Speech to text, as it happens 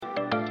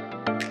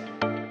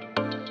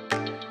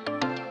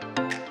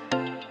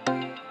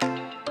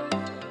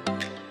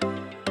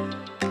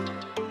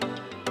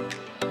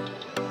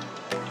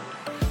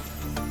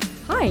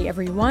Hi,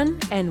 everyone,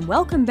 and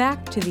welcome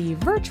back to the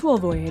Virtual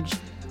Voyage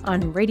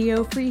on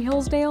Radio Free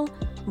Hillsdale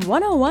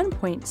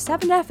 101.7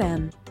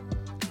 FM.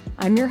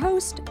 I'm your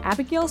host,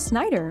 Abigail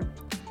Snyder,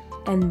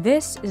 and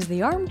this is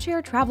the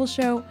Armchair Travel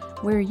Show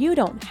where you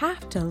don't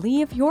have to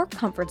leave your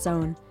comfort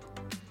zone.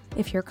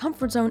 If your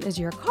comfort zone is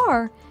your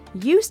car,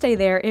 you stay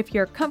there. If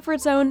your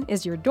comfort zone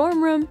is your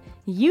dorm room,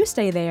 you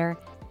stay there.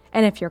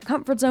 And if your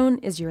comfort zone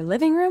is your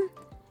living room,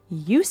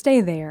 you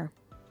stay there.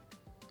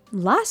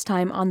 Last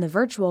time on the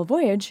Virtual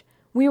Voyage,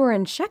 we were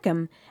in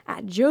Shechem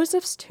at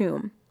Joseph's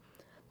tomb.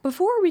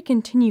 Before we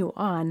continue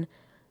on,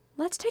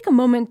 let's take a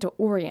moment to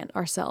orient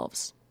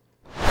ourselves.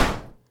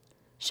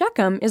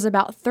 Shechem is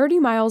about 30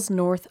 miles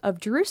north of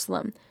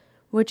Jerusalem,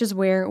 which is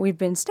where we've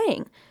been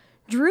staying.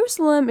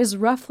 Jerusalem is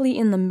roughly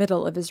in the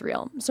middle of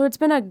Israel, so it's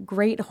been a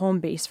great home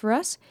base for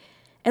us,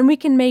 and we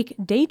can make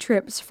day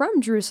trips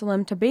from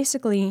Jerusalem to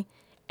basically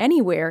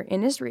anywhere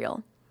in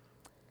Israel.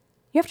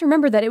 You have to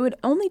remember that it would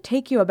only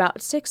take you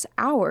about 6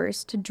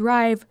 hours to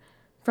drive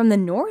from the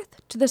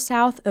north to the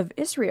south of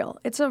Israel.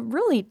 It's a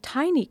really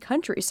tiny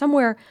country,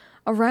 somewhere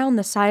around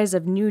the size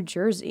of New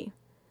Jersey.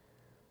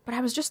 But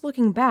I was just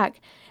looking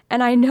back,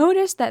 and I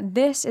noticed that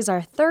this is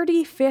our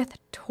 35th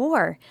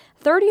tour.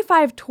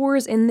 35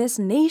 tours in this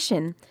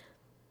nation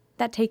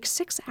that take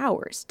 6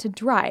 hours to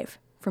drive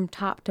from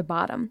top to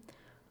bottom.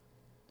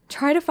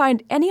 Try to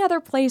find any other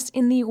place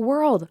in the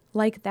world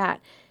like that.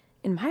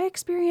 In my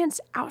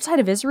experience, outside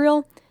of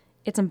Israel,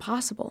 it's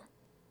impossible.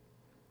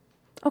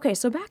 Okay,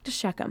 so back to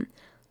Shechem.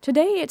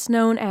 Today it's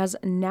known as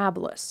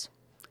Nablus.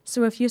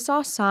 So if you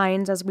saw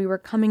signs as we were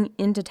coming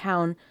into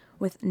town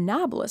with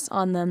Nablus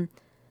on them,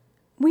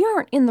 we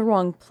aren't in the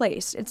wrong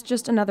place. It's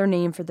just another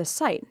name for the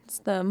site. It's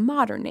the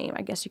modern name,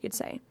 I guess you could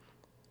say.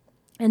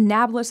 And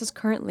Nablus is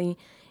currently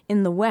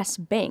in the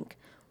West Bank,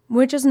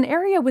 which is an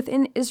area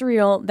within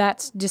Israel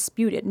that's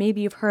disputed.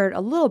 Maybe you've heard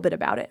a little bit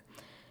about it.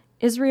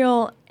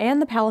 Israel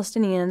and the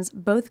Palestinians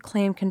both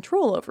claim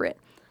control over it.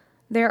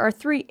 There are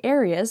 3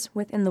 areas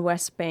within the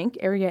West Bank: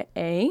 Area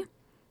A,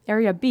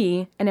 Area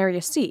B, and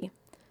Area C.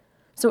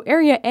 So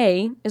Area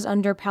A is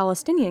under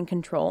Palestinian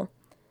control,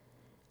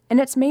 and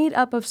it's made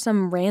up of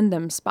some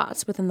random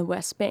spots within the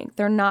West Bank.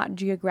 They're not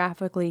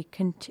geographically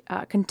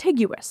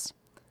contiguous.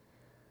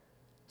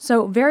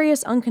 So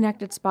various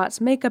unconnected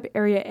spots make up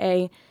Area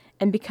A,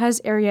 and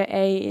because Area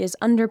A is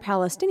under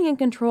Palestinian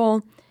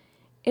control,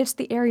 it's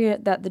the area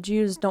that the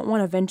Jews don't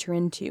want to venture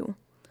into,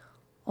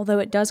 although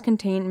it does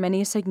contain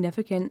many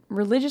significant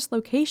religious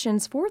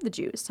locations for the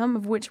Jews, some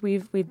of which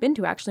we've been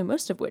to, actually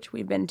most of which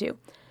we've been to.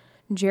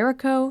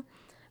 Jericho,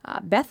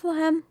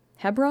 Bethlehem,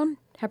 Hebron.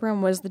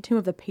 Hebron was the tomb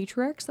of the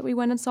patriarchs that we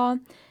went and saw,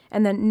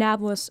 and then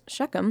Nablus,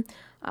 Shechem,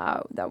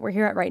 that we're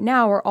here at right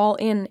now, are all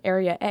in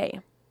Area A.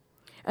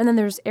 And then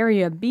there's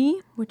Area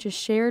B, which is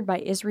shared by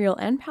Israel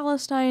and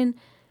Palestine,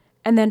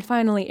 and then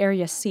finally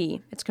Area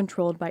C. It's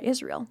controlled by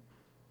Israel.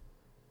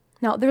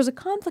 Now, there's a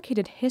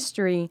complicated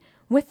history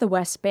with the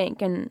West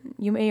Bank, and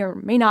you may or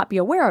may not be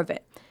aware of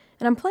it.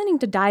 And I'm planning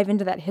to dive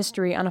into that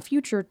history on a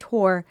future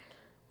tour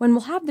when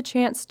we'll have the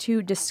chance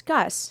to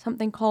discuss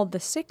something called the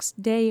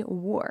 6-Day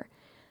War,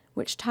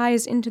 which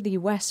ties into the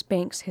West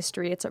Bank's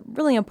history. It's a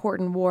really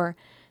important war,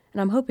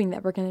 and I'm hoping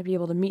that we're going to be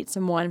able to meet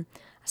someone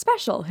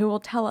special who will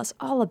tell us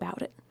all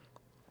about it.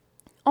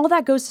 All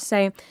that goes to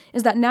say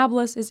is that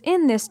Nablus is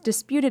in this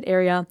disputed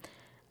area,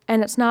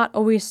 and it's not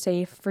always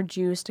safe for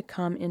Jews to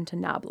come into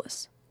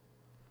Nablus.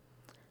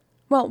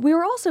 Well, we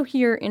were also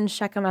here in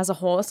Shechem as a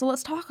whole, so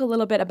let's talk a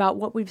little bit about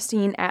what we've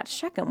seen at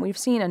Shechem. We've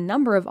seen a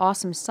number of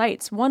awesome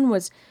sights. One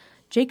was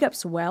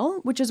Jacob's Well,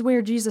 which is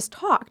where Jesus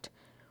talked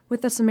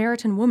with the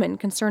Samaritan woman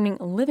concerning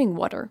living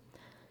water.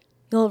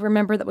 You'll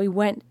remember that we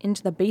went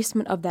into the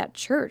basement of that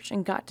church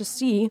and got to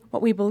see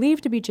what we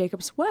believe to be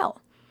Jacob's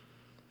Well.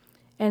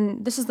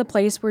 And this is the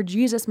place where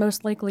Jesus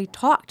most likely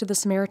talked to the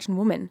Samaritan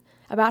woman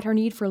about her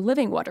need for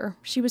living water.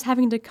 She was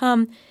having to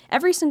come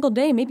every single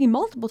day, maybe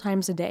multiple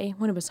times a day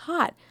when it was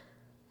hot,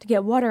 to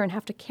get water and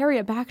have to carry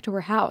it back to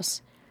her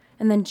house.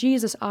 And then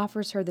Jesus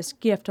offers her this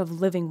gift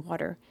of living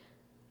water,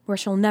 where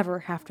she'll never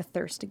have to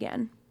thirst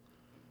again.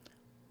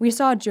 We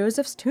saw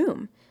Joseph's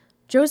tomb.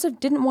 Joseph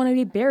didn't want to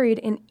be buried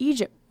in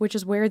Egypt, which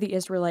is where the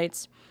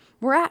Israelites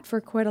were at for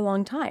quite a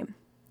long time.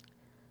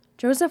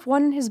 Joseph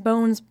wanted his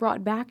bones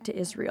brought back to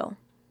Israel.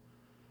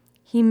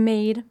 He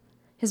made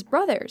his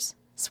brothers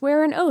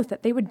swear an oath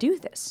that they would do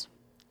this,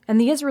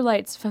 and the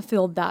Israelites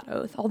fulfilled that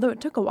oath, although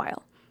it took a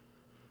while.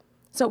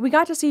 So we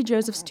got to see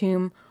Joseph's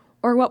tomb,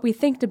 or what we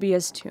think to be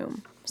his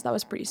tomb, so that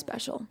was pretty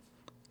special.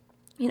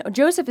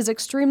 Joseph is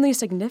extremely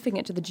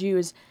significant to the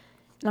Jews,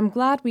 and I'm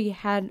glad we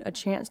had a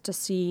chance to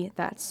see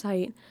that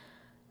site.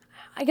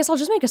 I guess I'll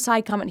just make a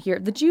side comment here.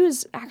 The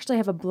Jews actually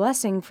have a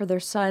blessing for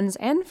their sons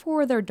and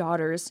for their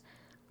daughters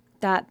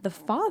that the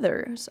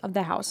fathers of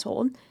the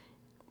household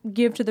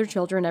give to their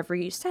children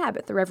every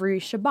Sabbath or every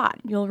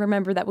Shabbat. You'll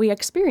remember that we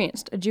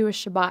experienced a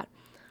Jewish Shabbat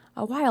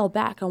a while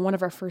back on one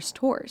of our first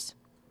tours.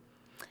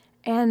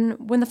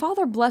 And when the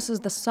father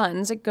blesses the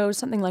sons, it goes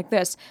something like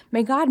this: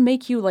 "May God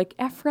make you like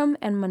Ephraim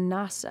and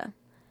Manasseh."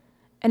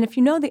 And if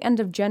you know the end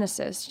of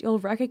Genesis, you'll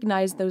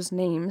recognize those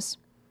names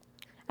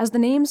as the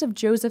names of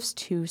Joseph's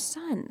two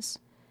sons.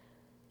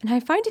 And I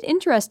find it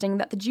interesting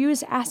that the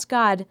Jews asked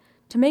God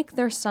to make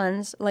their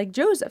sons like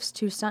Joseph's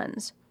two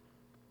sons.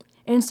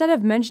 And instead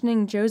of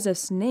mentioning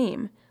Joseph's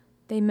name,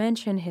 they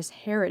mention his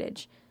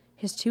heritage,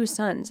 his two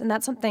sons. And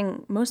that's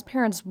something most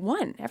parents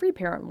want. Every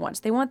parent wants.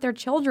 They want their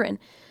children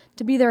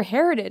to be their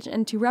heritage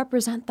and to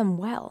represent them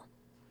well.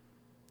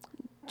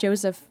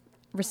 Joseph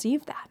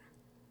received that.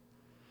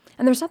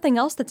 And there's something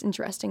else that's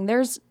interesting.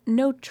 There's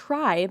no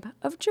tribe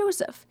of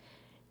Joseph.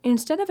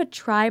 Instead of a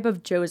tribe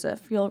of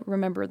Joseph, you'll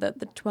remember the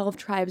 12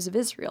 tribes of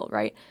Israel,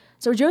 right?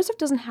 So Joseph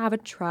doesn't have a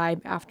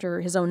tribe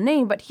after his own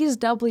name, but he's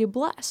doubly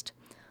blessed.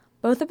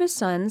 Both of his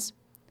sons,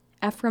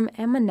 Ephraim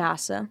and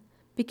Manasseh,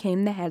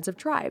 became the heads of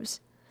tribes.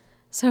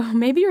 So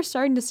maybe you're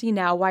starting to see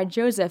now why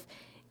Joseph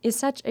is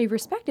such a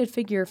respected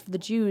figure for the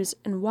Jews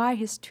and why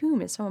his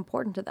tomb is so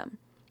important to them.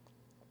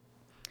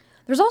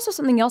 There's also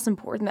something else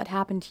important that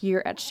happened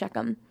here at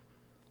Shechem.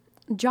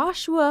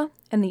 Joshua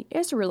and the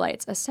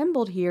Israelites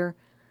assembled here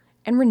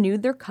and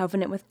renewed their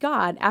covenant with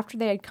God after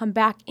they had come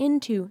back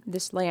into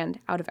this land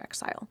out of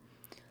exile.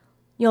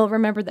 You'll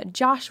remember that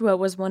Joshua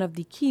was one of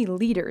the key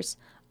leaders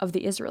of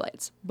the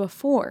Israelites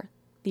before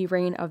the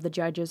reign of the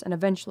judges and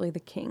eventually the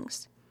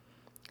kings.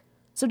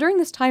 So during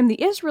this time,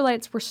 the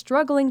Israelites were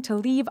struggling to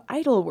leave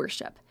idol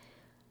worship.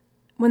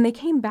 When they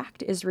came back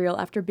to Israel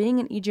after being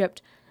in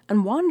Egypt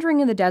and wandering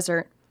in the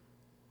desert,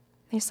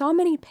 they saw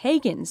many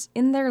pagans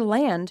in their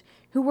land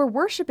who were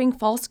worshiping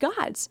false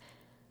gods.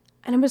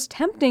 And it was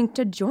tempting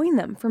to join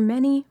them for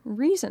many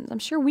reasons. I'm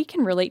sure we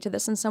can relate to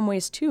this in some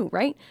ways too,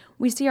 right?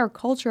 We see our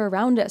culture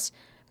around us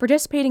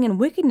participating in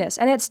wickedness,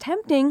 and it's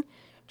tempting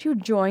to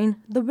join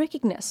the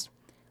wickedness.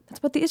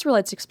 That's what the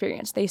Israelites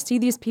experienced. They see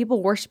these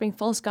people worshiping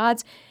false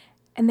gods,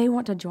 and they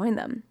want to join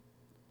them.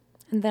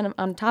 And then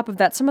on top of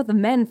that, some of the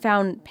men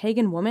found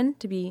pagan women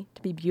to be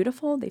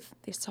beautiful. They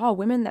saw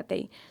women that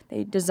they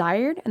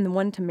desired and the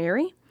one to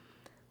marry,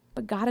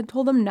 but God had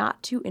told them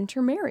not to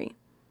intermarry.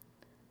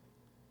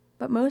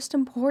 But most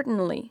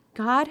importantly,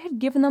 God had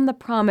given them the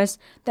promise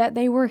that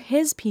they were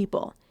his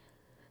people.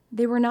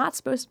 They were not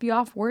supposed to be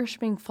off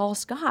worshiping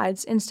false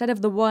gods instead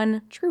of the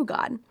one true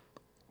God.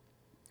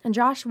 And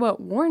Joshua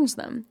warns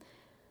them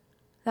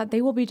that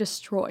they will be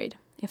destroyed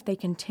if they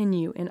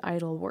continue in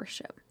idol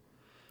worship.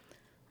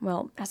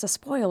 Well, as a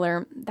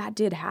spoiler, that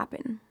did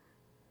happen.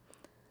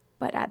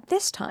 But at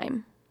this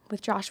time,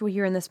 with Joshua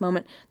here in this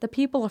moment, the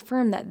people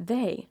affirm that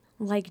they,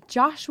 like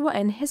Joshua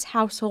and his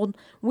household,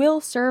 will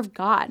serve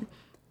God.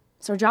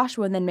 So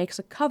Joshua then makes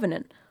a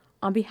covenant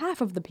on behalf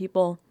of the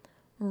people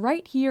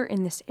right here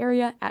in this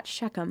area at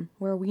Shechem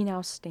where we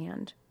now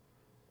stand.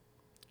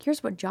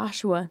 Here's what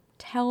Joshua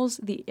tells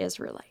the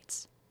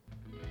Israelites.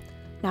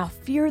 Now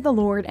fear the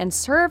Lord and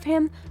serve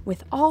him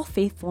with all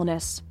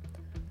faithfulness.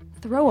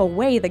 Throw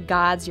away the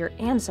gods your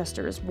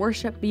ancestors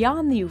worshiped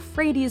beyond the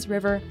Euphrates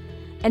River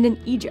and in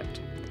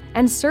Egypt,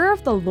 and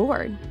serve the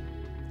Lord.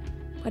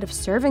 But if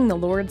serving the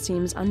Lord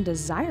seems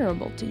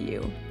undesirable to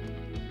you,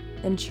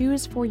 then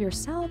choose for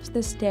yourselves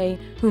this day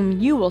whom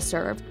you will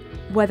serve,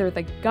 whether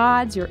the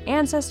gods your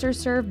ancestors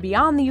served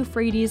beyond the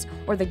Euphrates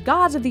or the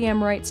gods of the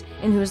Amorites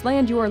in whose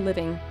land you are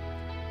living.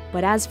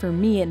 But as for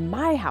me and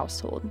my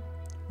household,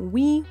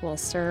 we will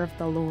serve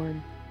the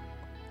Lord.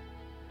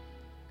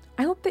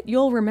 I hope that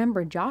you'll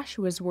remember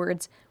Joshua's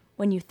words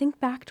when you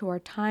think back to our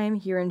time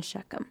here in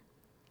Shechem.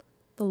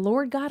 The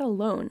Lord God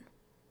alone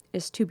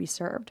is to be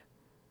served.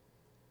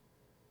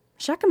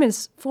 Shechem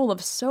is full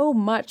of so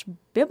much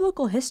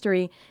biblical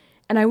history,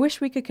 and I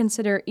wish we could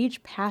consider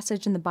each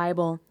passage in the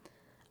Bible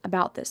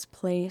about this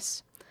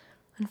place.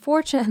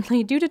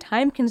 Unfortunately, due to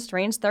time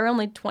constraints, there are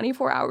only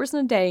 24 hours in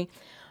a day.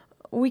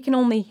 We can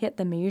only hit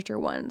the major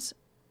ones.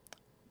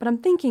 But I'm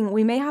thinking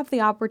we may have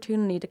the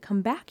opportunity to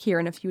come back here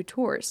in a few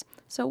tours,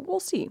 so we'll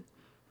see.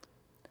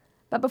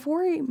 But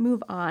before we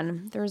move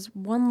on, there's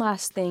one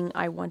last thing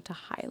I want to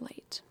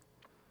highlight.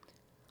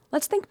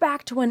 Let's think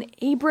back to when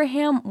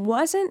Abraham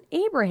wasn't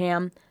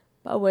Abraham,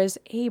 but was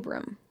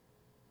Abram.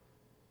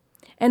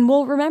 And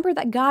we'll remember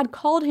that God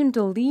called him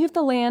to leave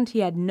the land he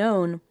had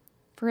known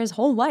for his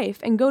whole life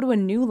and go to a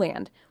new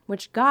land,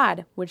 which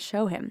God would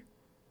show him.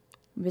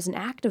 It was an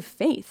act of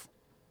faith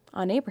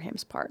on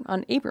Abram's part.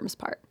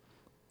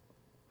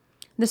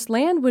 This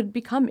land would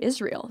become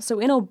Israel. So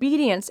in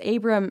obedience,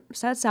 Abram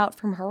sets out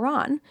from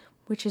Haran,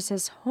 which is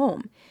his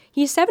home.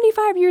 He's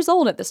 75 years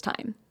old at this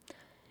time.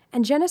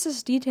 And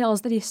Genesis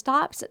details that he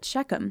stops at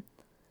Shechem.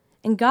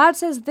 And God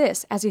says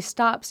this as he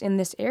stops in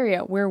this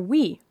area where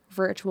we,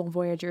 Virtual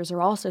Voyagers,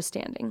 are also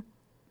standing.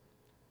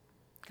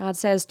 God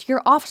says, to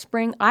your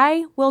offspring,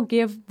 I will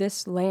give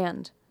this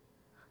land.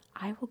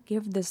 I will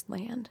give this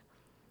land.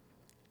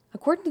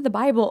 According to the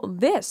Bible,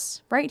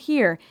 this right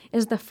here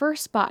is the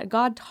first spot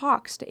God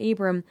talks to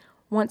Abram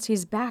once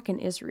he's back in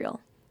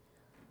Israel.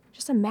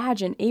 Just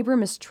imagine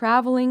Abram is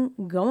traveling,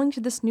 going to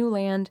this new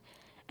land,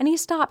 and he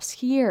stops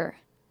here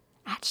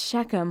at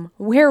Shechem,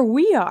 where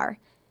we are.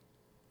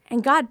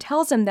 And God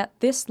tells him that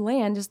this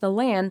land is the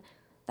land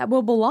that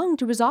will belong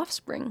to his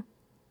offspring.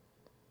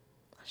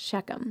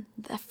 Shechem,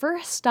 the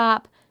first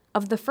stop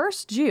of the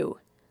first Jew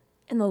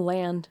in the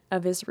land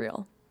of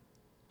Israel.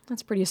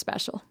 That's pretty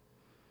special.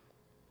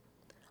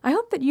 I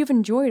hope that you've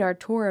enjoyed our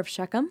tour of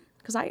Shechem,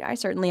 because I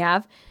certainly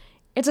have.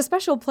 It's a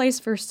special place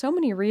for so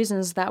many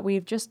reasons that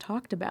we've just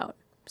talked about,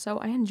 so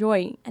I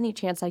enjoy any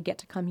chance I get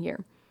to come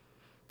here.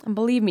 And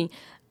believe me,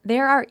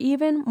 there are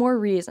even more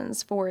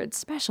reasons for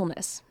its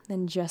specialness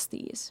than just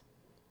these.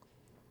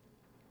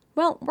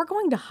 Well, we're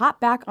going to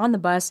hop back on the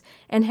bus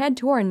and head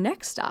to our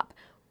next stop.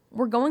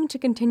 We're going to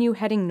continue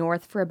heading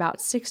north for about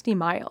 60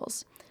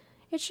 miles.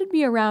 It should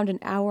be around an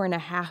hour and a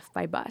half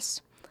by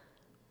bus.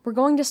 We're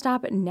going to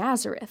stop at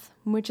Nazareth,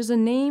 which is a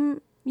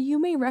name you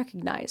may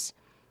recognize.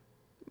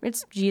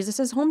 It's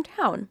Jesus'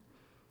 hometown,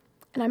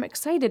 and I'm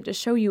excited to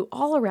show you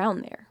all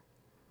around there.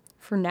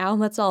 For now,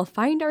 let's all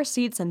find our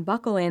seats and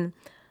buckle in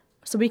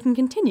so we can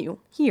continue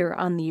here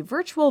on the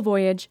Virtual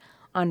Voyage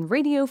on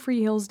Radio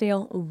Free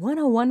Hillsdale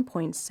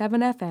 101.7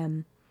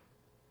 FM.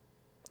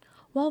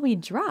 While we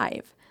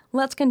drive,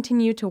 let's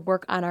continue to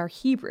work on our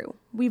Hebrew.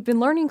 We've been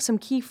learning some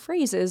key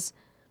phrases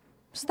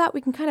so that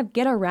we can kind of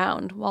get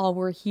around while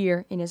we're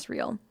here in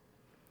Israel.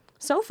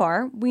 So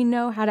far, we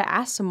know how to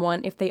ask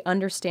someone if they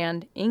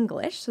understand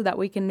English so that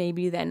we can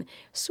maybe then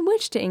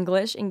switch to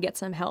English and get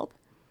some help.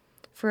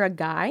 For a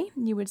guy,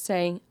 you would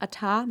say,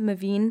 Ata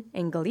mevin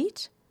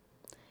Anglit.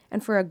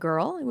 And for a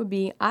girl, it would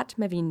be At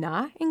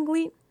mevina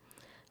Anglit.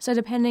 So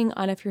depending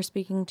on if you're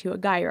speaking to a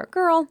guy or a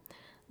girl,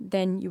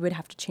 then you would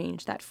have to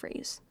change that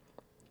phrase.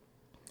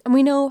 And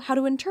we know how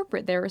to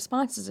interpret their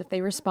responses. If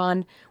they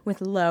respond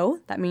with lo,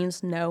 that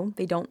means no,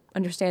 they don't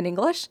understand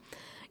English.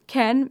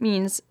 Ken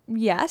means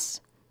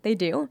yes, they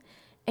do.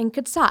 And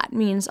katsat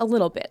means a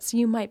little bit. So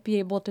you might be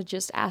able to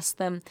just ask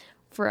them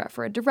for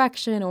a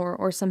direction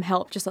or some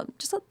help, just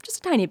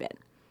a tiny bit.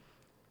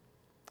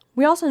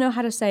 We also know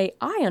how to say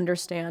I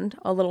understand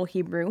a little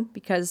Hebrew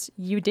because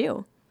you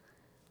do.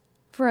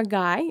 For a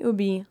guy, it would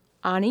be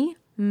ani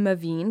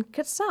mavin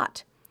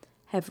katsat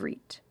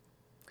hevrit.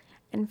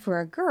 And for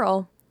a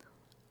girl,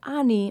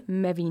 Ani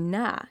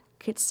mevina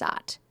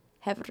kitsat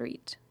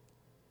hevrit.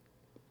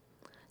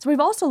 So we've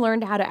also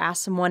learned how to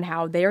ask someone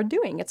how they are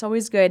doing. It's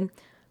always good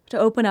to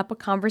open up a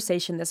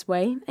conversation this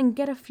way and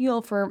get a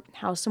feel for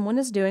how someone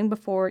is doing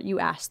before you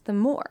ask them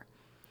more.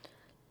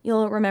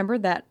 You'll remember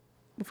that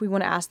if we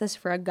want to ask this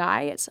for a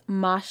guy, it's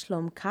ma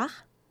shlomkach.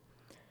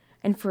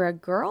 And for a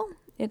girl,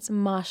 it's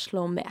ma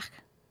shlomech.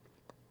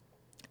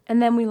 And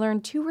then we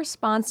learn two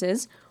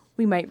responses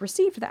we might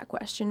receive to that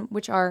question,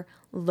 which are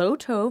lo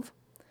tov,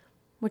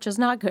 which is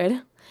not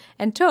good,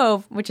 and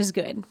tov, which is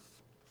good.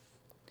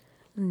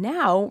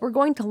 Now we're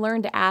going to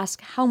learn to ask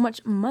how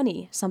much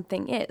money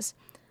something is.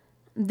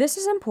 This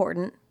is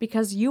important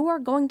because you are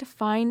going to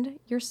find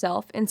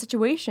yourself in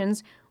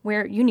situations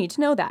where you need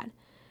to know that.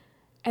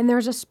 And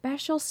there's a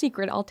special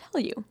secret I'll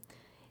tell you.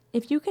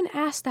 If you can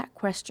ask that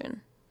question,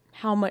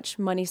 how much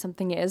money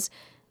something is,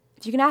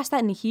 if you can ask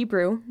that in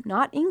Hebrew,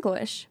 not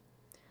English,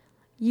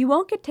 you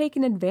won't get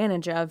taken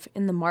advantage of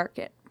in the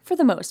market, for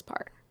the most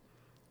part.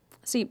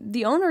 See,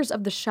 the owners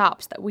of the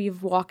shops that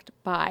we've walked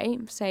by,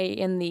 say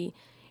in the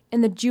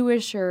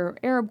Jewish or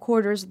Arab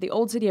quarters of the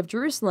old city of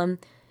Jerusalem,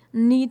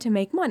 need to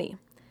make money.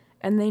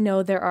 And they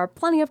know there are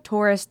plenty of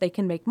tourists they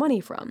can make money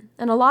from.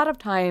 And a lot of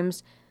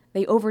times,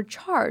 they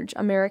overcharge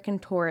American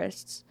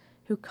tourists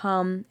who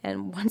come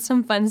and want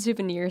some fun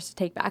souvenirs to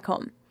take back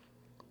home.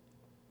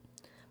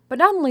 But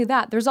not only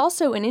that, there's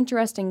also an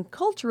interesting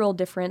cultural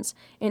difference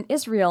in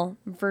Israel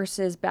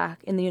versus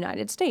back in the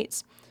United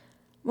States.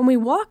 When we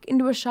walk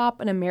into a shop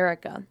in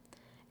America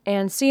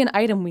and see an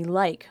item we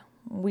like,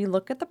 we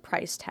look at the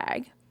price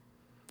tag,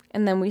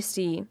 and then we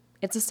see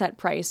it's a set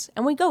price,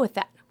 and we go with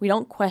that. We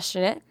don't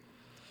question it.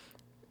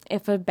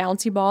 If a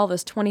bouncy ball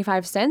is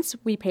 25 cents,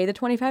 we pay the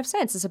 25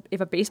 cents. If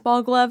a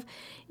baseball glove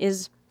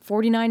is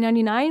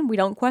 $49.99, we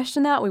don't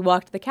question that. We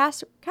walk to the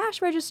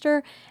cash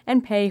register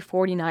and pay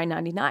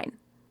 $49.99.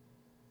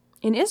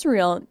 In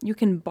Israel, you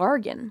can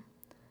bargain.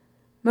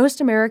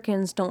 Most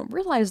Americans don't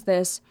realize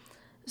this,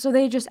 so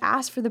they just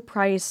ask for the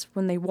price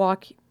when they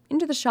walk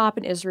into the shop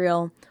in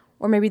Israel,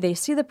 or maybe they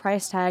see the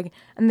price tag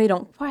and they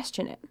don't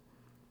question it.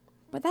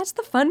 But that's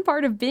the fun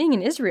part of being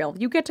in Israel.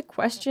 You get to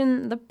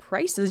question the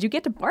prices. You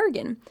get to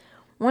bargain.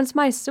 Once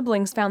my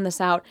siblings found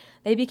this out,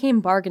 they became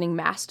bargaining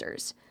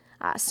masters.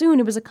 Soon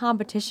it was a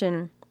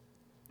competition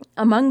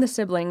among the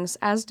siblings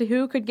as to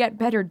who could get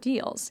better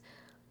deals.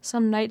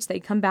 Some nights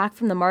they'd come back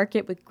from the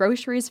market with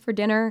groceries for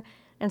dinner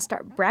and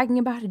start bragging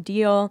about a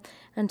deal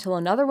until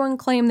another one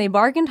claimed they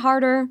bargained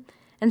harder,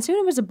 and soon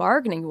it was a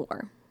bargaining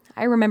war.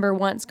 I remember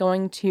once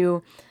going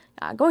to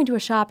a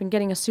shop and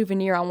getting a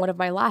souvenir on one of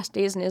my last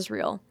days in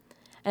Israel.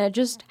 And it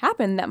just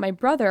happened that my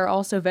brother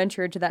also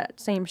ventured to that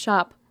same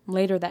shop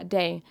later that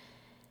day,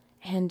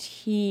 and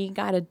he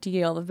got a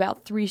deal of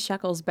about 3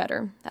 shekels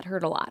better. That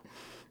hurt a lot.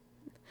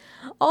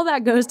 All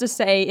that goes to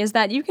say is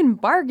that you can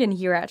bargain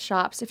here at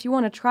shops if you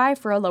want to try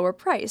for a lower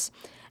price,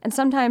 and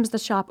sometimes the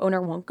shop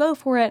owner won't go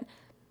for it,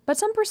 but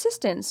some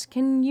persistence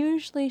can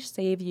usually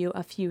save you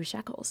a few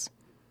shekels.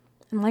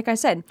 And like I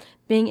said,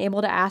 being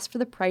able to ask for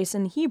the price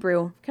in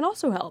Hebrew can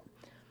also help.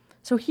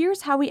 So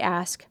here's how we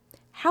ask,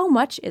 how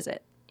much is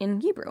it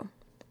in Hebrew?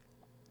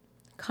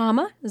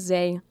 Kama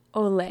ze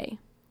ole.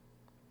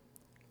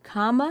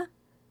 Kama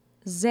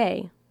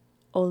ze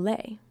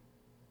ole.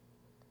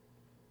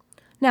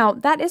 Now,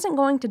 that isn't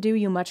going to do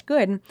you much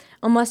good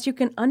unless you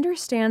can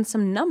understand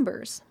some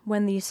numbers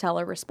when the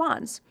seller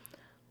responds.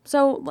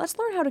 So let's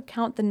learn how to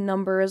count the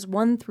numbers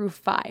 1 through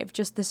 5,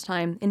 just this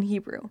time in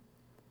Hebrew.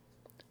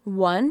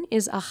 1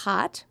 is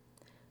achat,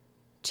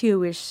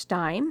 2 is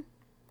shtaim,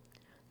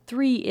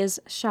 3 is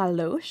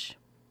shalosh,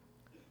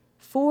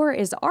 4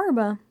 is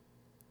arba,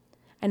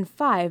 and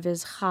 5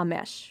 is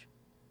chamesh.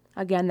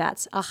 Again,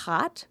 that's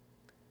achat,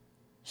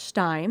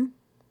 shtaim,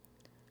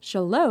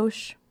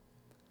 shalosh,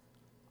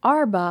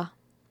 arba,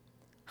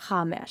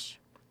 chamesh.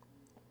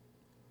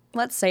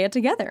 Let's say it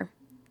together.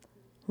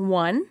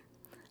 1,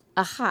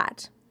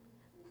 achat.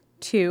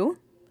 2,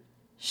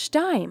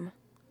 shtaim.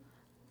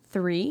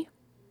 3,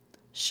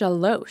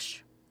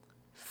 shalosh.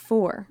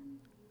 4,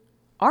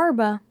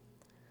 arba.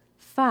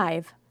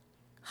 5,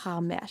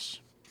 chamesh.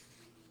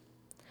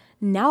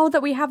 Now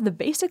that we have the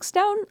basics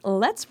down,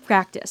 let's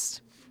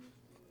practice.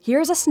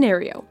 Here's a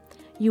scenario.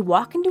 You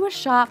walk into a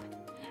shop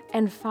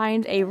and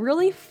find a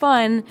really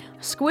fun,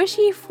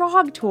 squishy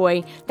frog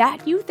toy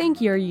that you think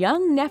your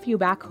young nephew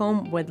back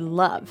home would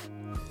love.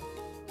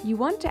 You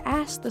want to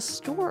ask the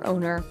store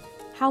owner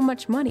how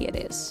much money it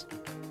is.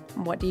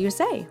 What do you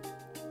say?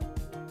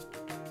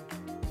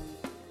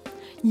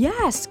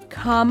 Yes,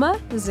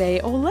 kama ze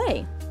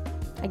ole.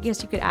 I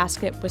guess you could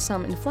ask it with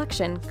some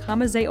inflection,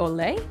 kama ze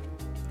ole?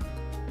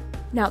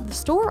 Now, the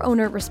store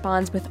owner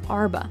responds with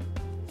arba.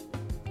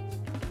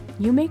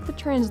 You make the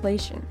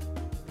translation.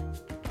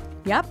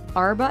 Yep,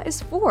 arba is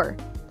 4.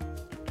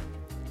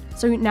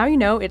 So now you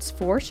know it's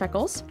 4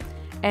 shekels,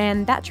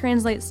 and that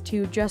translates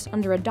to just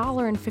under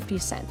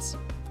 $1.50.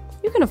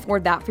 You can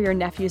afford that for your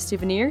nephew's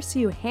souvenir, so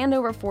you hand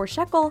over 4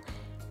 shekel,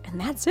 and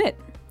that's it.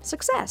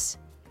 Success.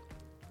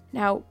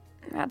 Now,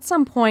 at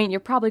some point, you're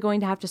probably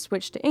going to have to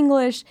switch to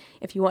English.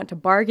 If you want to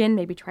bargain,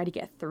 maybe try to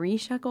get 3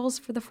 shekels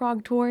for the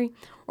frog toy,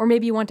 or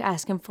maybe you want to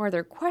ask him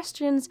further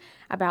questions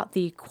about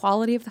the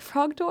quality of the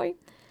frog toy.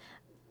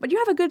 But you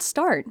have a good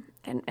start,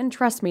 and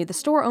trust me, the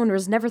store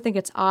owners never think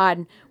it's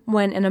odd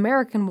when an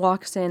American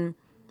walks in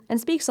and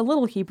speaks a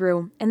little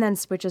Hebrew and then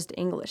switches to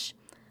English.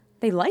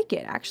 They like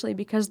it, actually,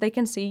 because they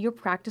can see you're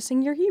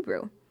practicing your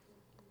Hebrew.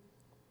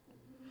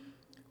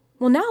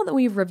 Well, now that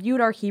we've reviewed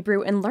our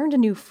Hebrew and learned a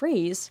new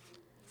phrase,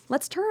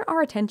 let's turn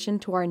our attention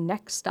to our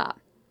next stop,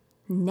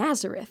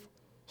 Nazareth,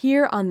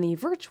 here on the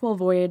Virtual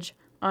Voyage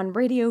on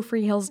Radio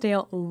Free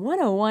Hillsdale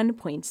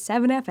 101.7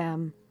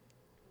 FM.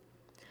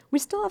 We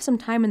still have some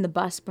time in the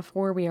bus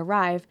before we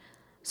arrive,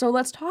 so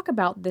let's talk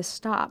about this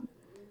stop.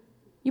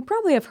 You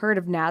probably have heard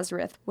of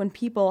Nazareth when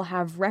people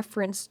have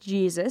referenced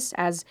Jesus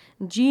as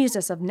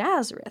Jesus of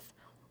Nazareth,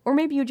 or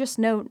maybe you just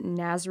know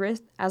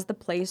Nazareth as the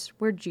place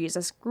where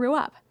Jesus grew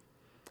up.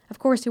 Of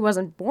course, he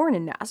wasn't born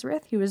in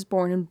Nazareth, he was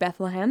born in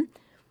Bethlehem,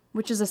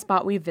 which is a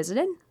spot we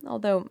visited,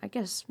 although I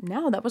guess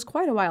now that was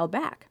quite a while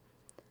back.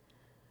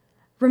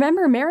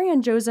 Remember, Mary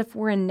and Joseph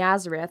were in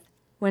Nazareth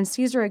when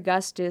Caesar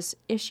Augustus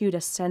issued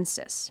a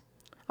census,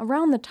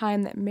 around the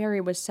time that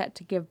Mary was set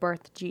to give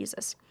birth to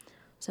Jesus.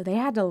 So they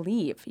had to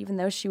leave, even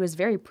though she was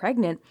very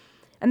pregnant,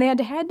 and they had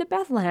to head to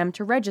Bethlehem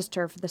to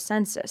register for the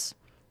census.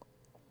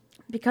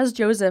 Because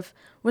Joseph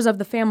was of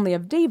the family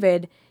of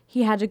David,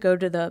 he had to go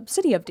to the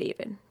city of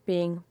David,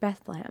 being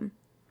Bethlehem.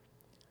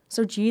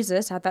 So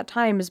Jesus, at that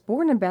time, is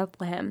born in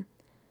Bethlehem.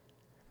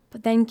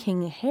 But then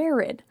King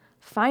Herod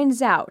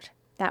finds out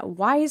that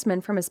wise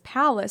men from his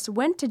palace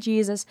went to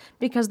Jesus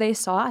because they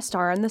saw a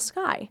star in the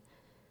sky.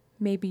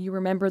 Maybe you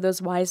remember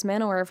those wise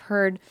men or have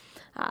heard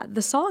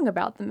the song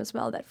about them as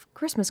well, that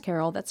Christmas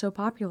carol that's so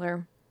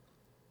popular.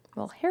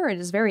 Well, Herod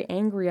is very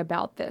angry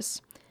about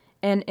this,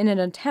 and in an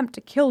attempt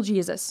to kill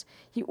Jesus,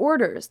 he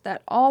orders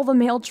that all the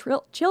male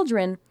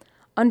children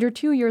under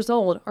 2 years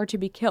old are to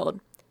be killed.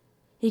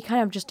 He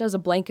kind of just does a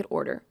blanket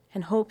order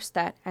and hopes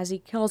that as he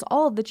kills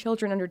all of the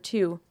children under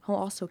 2, he'll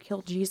also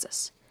kill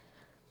Jesus.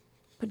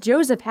 But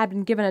Joseph had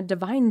been given a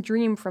divine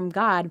dream from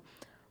God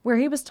where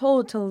he was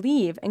told to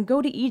leave and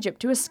go to Egypt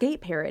to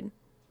escape Herod.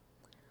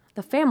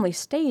 The family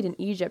stayed in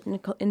Egypt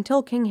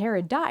until King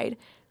Herod died,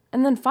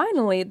 and then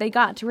finally they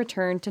got to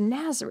return to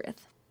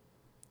Nazareth.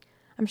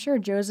 I'm sure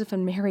Joseph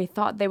and Mary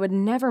thought they would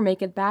never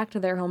make it back to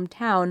their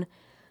hometown,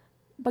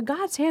 but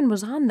God's hand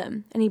was on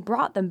them, and he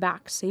brought them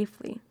back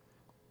safely.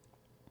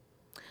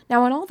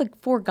 Now, in all the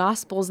 4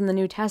 Gospels in the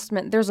New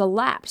Testament, there's a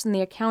lapse in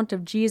the account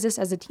of Jesus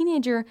as a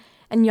teenager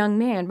and young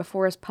man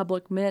before his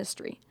public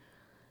ministry.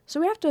 So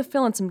we have to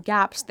fill in some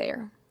gaps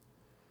there.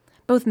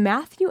 Both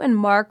Matthew and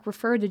Mark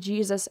refer to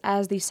Jesus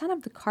as the son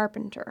of the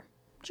carpenter,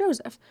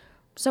 Joseph.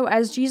 So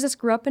as Jesus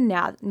grew up in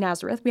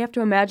Nazareth, we have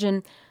to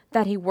imagine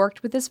that he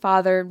worked with his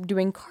father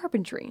doing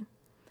carpentry.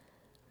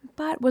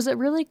 But was it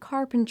really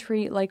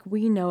carpentry like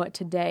we know it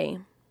today?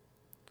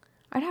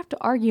 I'd have to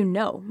argue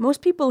no.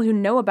 Most people who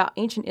know about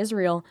ancient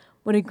Israel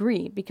would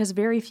agree because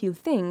very few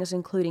things,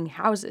 including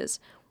houses,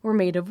 were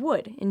made of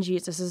wood in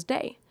Jesus'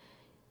 day.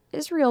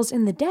 Israel's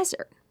in the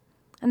desert,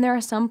 and there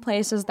are some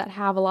places that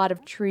have a lot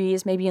of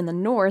trees, maybe in the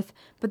north,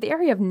 but the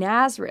area of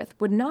Nazareth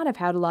would not have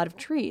had a lot of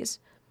trees.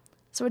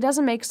 So it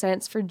doesn't make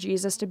sense for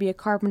Jesus to be a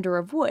carpenter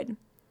of wood.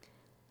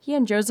 He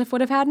and Joseph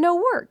would have had no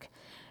work.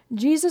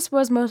 Jesus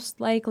was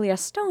most likely a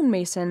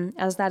stonemason,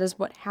 as that is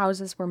what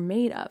houses were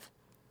made of.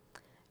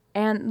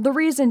 And the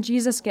reason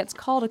Jesus gets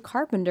called a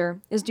carpenter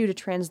is due to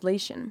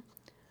translation.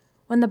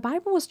 When the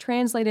Bible was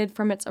translated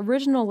from its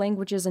original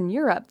languages in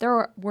Europe,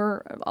 there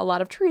were a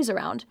lot of trees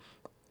around.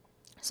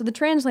 So the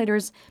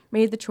translators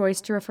made the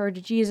choice to refer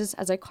to Jesus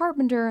as a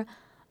carpenter,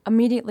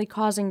 immediately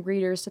causing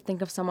readers to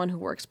think of someone who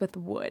works with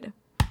wood,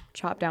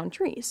 chop down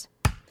trees.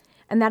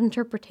 And that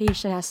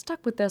interpretation has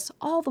stuck with us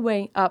all the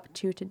way up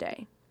to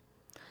today.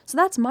 So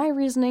that's my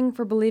reasoning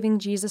for believing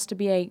Jesus to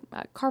be a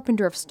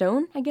carpenter of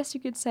stone, I guess you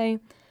could say.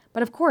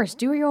 But of course,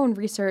 do your own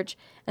research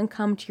and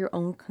come to your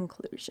own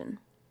conclusion.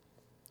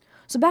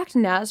 So back to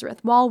Nazareth.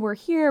 While we're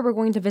here, we're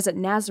going to visit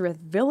Nazareth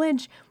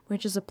Village,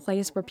 which is a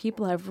place where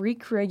people have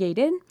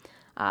recreated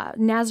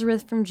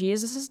Nazareth from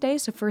Jesus' day,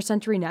 so first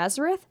century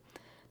Nazareth.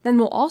 Then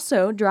we'll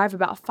also drive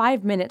about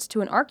 5 minutes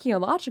to an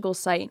archaeological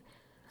site,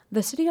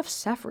 the city of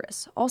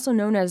Sepphoris, also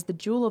known as the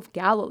Jewel of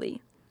Galilee.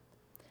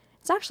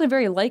 It's actually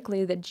very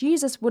likely that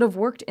Jesus would have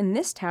worked in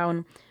this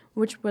town,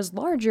 which was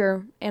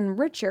larger and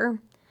richer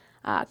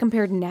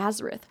compared to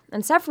Nazareth.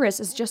 And Sepphoris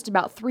is just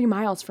about 3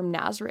 miles from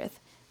Nazareth.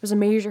 It was a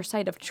major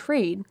site of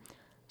trade,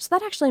 so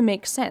that actually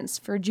makes sense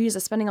for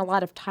Jesus spending a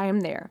lot of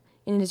time there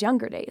in his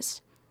younger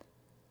days.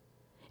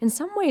 In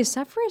some ways,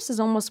 Sepphoris is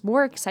almost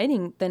more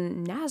exciting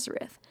than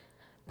Nazareth.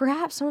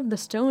 Perhaps some of the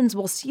stones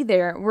we'll see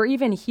there were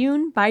even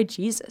hewn by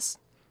Jesus.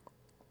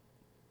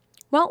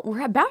 Well,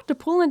 we're about to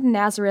pull into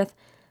Nazareth,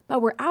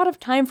 but we're out of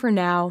time for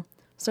now,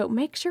 so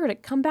make sure to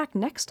come back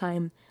next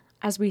time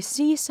as we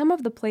see some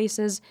of the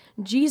places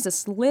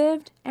Jesus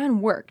lived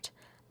and worked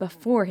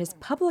before his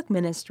public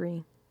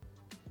ministry.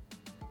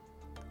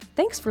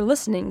 Thanks for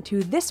listening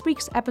to this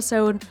week's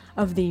episode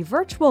of the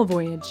Virtual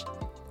Voyage,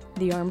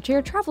 the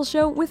Armchair Travel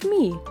Show with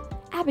me,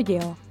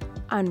 Abigail,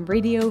 on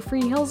Radio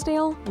Free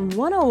Hillsdale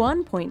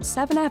 101.7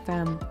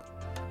 FM.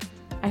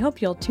 I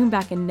hope you'll tune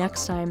back in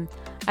next time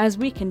as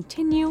we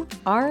continue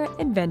our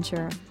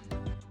adventure.